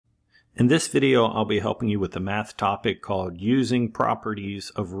In this video, I'll be helping you with a math topic called Using Properties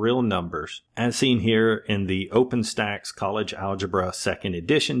of Real Numbers. As seen here in the OpenStax College Algebra 2nd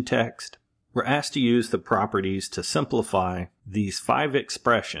edition text, we're asked to use the properties to simplify these 5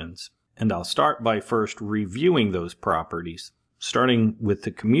 expressions, and I'll start by first reviewing those properties, starting with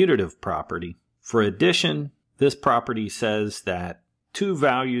the commutative property. For addition, this property says that 2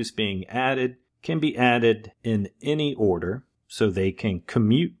 values being added can be added in any order, so they can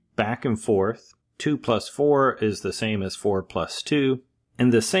commute back and forth. 2 plus 4 is the same as 4 plus 2.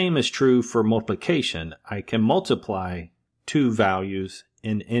 And the same is true for multiplication. I can multiply 2 values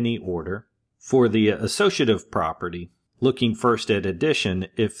in any order. For the associative property, looking first at addition,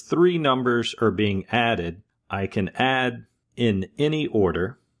 if 3 numbers are being added, I can add in any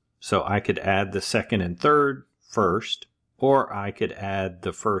order. So I could add the second and third first, or I could add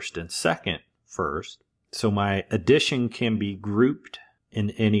the first and second first. So my addition can be grouped in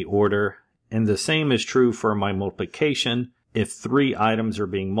any order, and the same is true for my multiplication. If 3 items are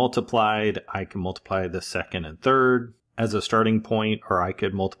being multiplied, I can multiply the second and third as a starting point, or I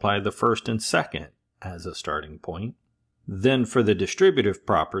could multiply the first and second as a starting point. Then for the distributive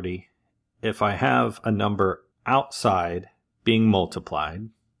property, if I have a number outside being multiplied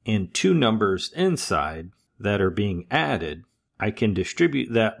and 2 numbers inside that are being added, I can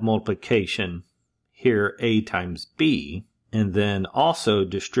distribute that multiplication here a times b, and then also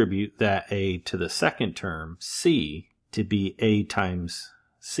distribute that a to the second term, c, to be a times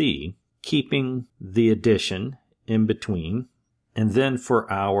c, keeping the addition in between. And then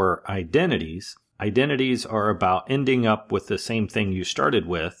for our identities, identities are about ending up with the same thing you started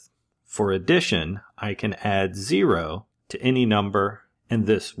with. For addition, I can add 0 to any number, and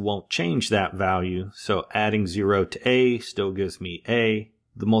this won't change that value, so adding 0 to a still gives me a.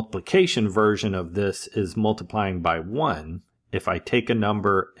 The multiplication version of this is multiplying by 1. If I take a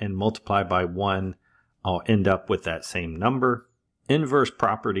number and multiply by 1, I'll end up with that same number. Inverse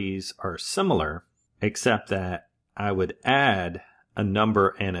properties are similar, except that I would add a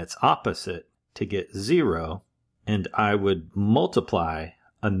number and its opposite to get 0, and I would multiply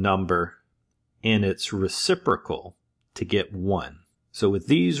a number and its reciprocal to get 1. So with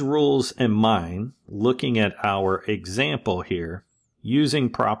these rules in mind, looking at our example here, using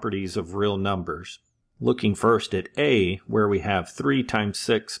properties of real numbers, looking first at a, where we have 3 times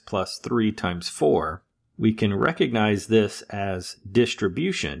 6 plus 3 times 4, we can recognize this as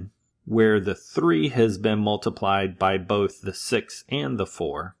distribution, where the 3 has been multiplied by both the 6 and the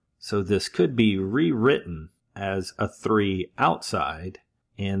 4. So this could be rewritten as a 3 outside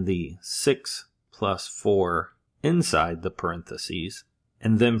and the 6 plus 4 inside the parentheses.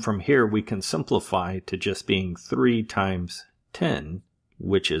 And then from here we can simplify to just being 3 times 10,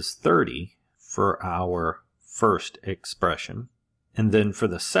 which is 30 for our first expression. And then for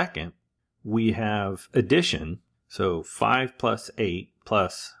the second, we have addition. So 5 plus 8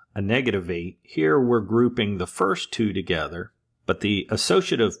 plus a negative 8. Here we're grouping the first 2 together, but the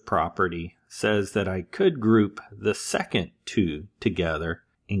associative property says that I could group the second 2 together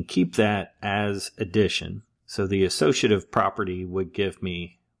and keep that as addition. So the associative property would give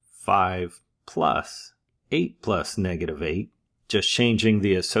me 5 plus 8 plus negative 8, just changing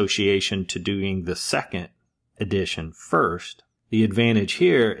the association to doing the second addition first. The advantage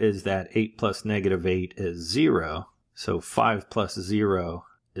here is that 8 plus negative 8 is 0, so 5 plus 0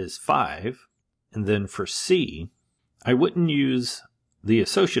 is 5. And then for C, I wouldn't use the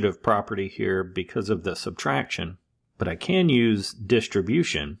associative property here because of the subtraction, but I can use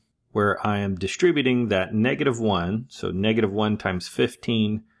distribution, where I am distributing that negative 1, so negative 1 times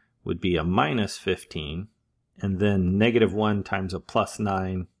 15 would be a minus 15, and then negative 1 times a plus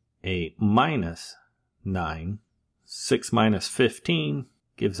 9, a minus 9. 6 minus 15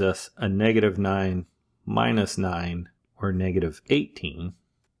 gives us a negative 9 minus 9, or negative 18.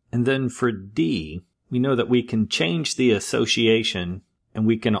 And then for D, we know that we can change the association, and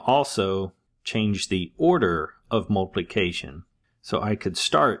we can also change the order of multiplication. So I could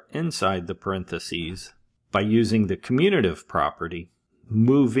start inside the parentheses by using the commutative property,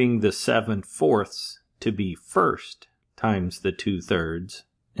 moving the 7/4 to be first times the 2/3.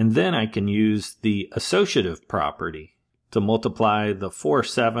 And then I can use the associative property to multiply the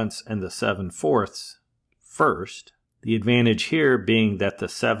 4/7 and the 7/4 first. The advantage here being that the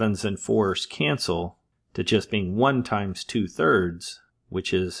 7s and 4s cancel to just being 1 times 2/3,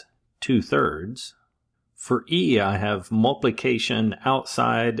 which is 2/3. For E, I have multiplication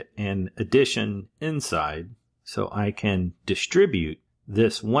outside and addition inside, so I can distribute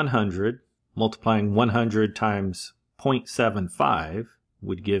this 100, multiplying 100 times 0.75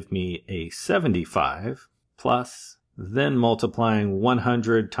 would give me a 75, plus Then multiplying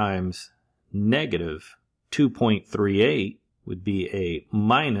 100 times negative 2.38 would be a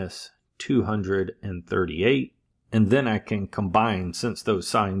minus 238. And then I can combine, since those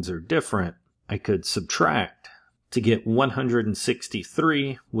signs are different, I could subtract to get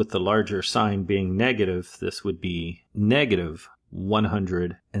 163 with the larger sign being negative. This would be negative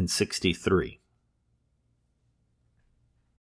 163.